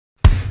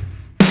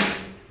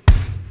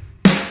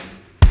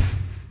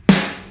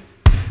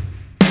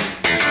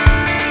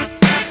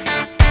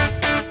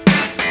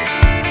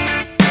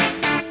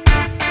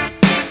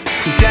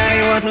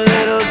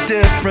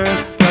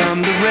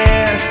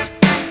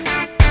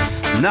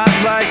not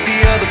like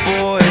the other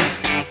boys,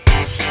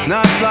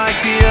 not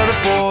like the other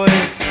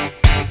boys.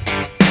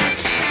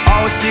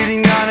 Always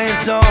sitting on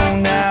his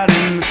own out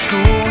in the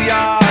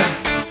schoolyard,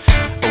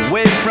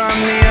 away from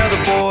the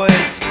other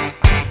boys,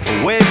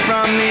 away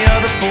from the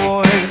other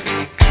boys.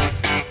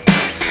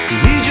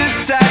 He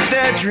just sat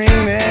there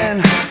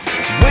dreaming,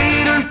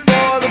 waiting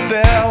for the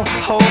bell,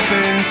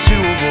 hoping to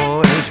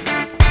avoid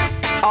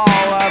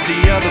all of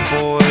the other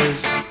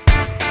boys.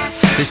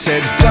 They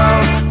said,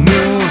 don't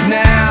move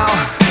now,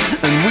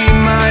 and we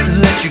might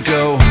let you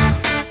go.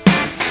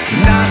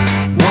 Not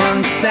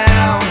one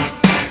sound,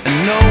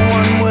 and no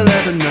one will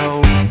ever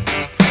know.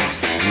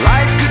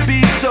 Life could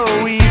be so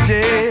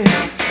easy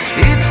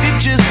if you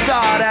just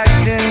start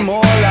acting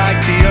more like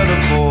the other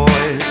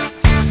boys,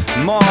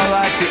 more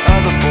like the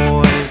other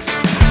boys.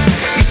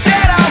 He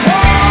said, I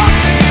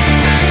won't,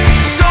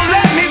 so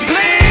let me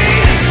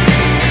bleed.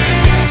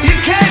 You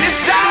can't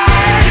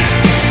decide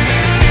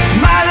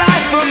my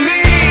life for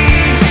me,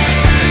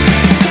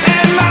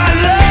 and my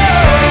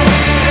love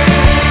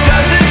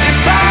doesn't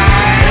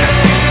define,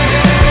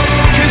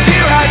 'cause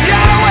you have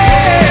your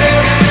way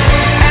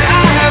and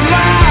I have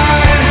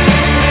mine.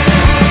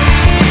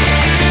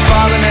 His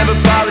father never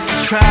bothered to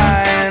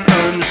try and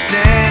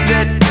understand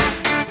it.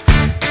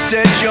 He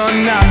said, you're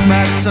not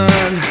my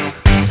son,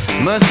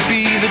 must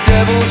be the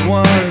devil's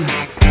one.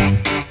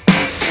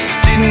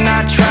 Didn't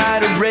I try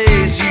to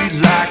raise you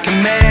like a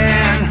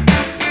man,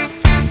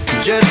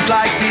 just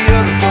like the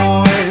other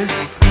boys,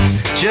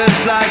 just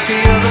like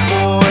the other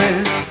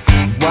boys?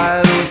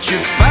 Why don't you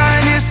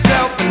find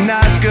yourself a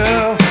nice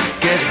girl,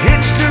 get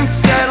hitched and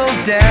settle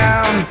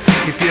down?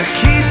 If you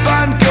keep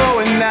on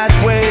going that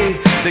way,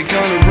 they're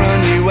gonna run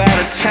you out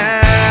of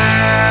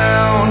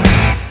town.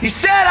 He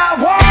said, I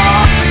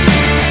won't,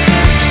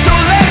 so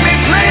let me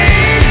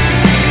bleed.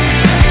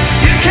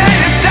 You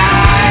can't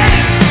decide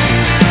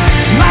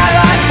my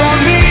life for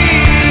me,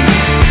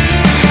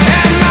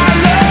 and my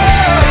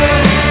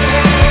love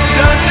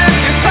doesn't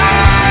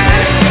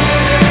define,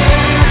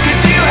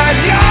 'cause you had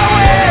your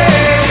way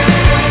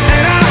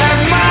and I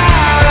have mine.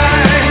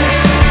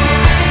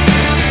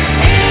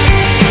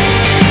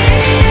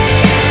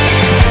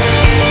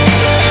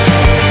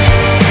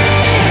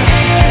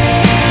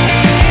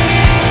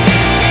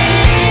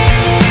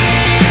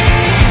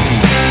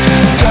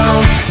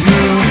 Don't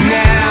move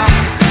now,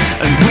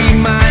 and we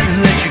might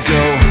let you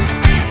go.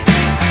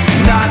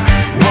 Not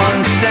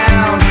one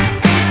sound,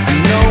 and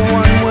no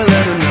one will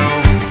ever know.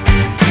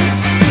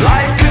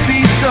 Life could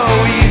be so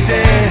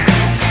easy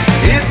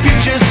if you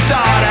just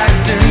start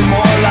acting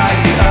more like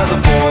the other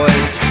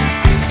boys,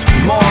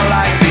 more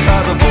like the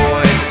other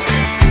boys.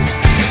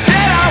 He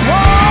said, I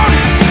won't,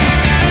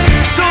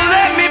 so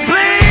let me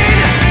bleed.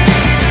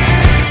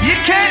 You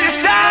can't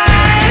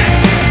decide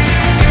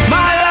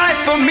my life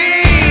for me,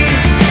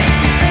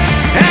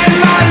 and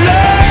my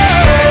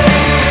love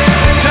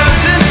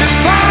doesn't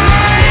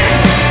define,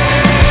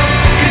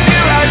 'cause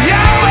you have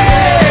your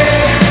way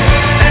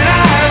and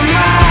I have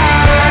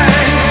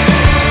mine.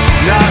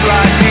 Not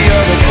like the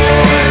other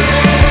boys,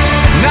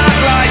 not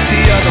like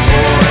the other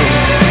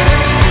boys,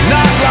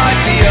 not like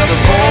the other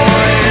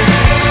boys,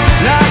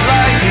 not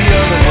like the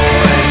other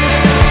boys,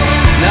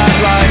 not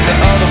like the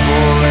other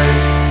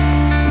boys,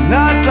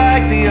 not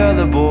like the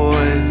other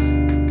boys,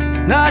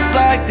 not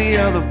like the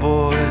other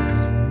boys,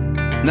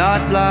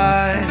 not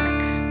like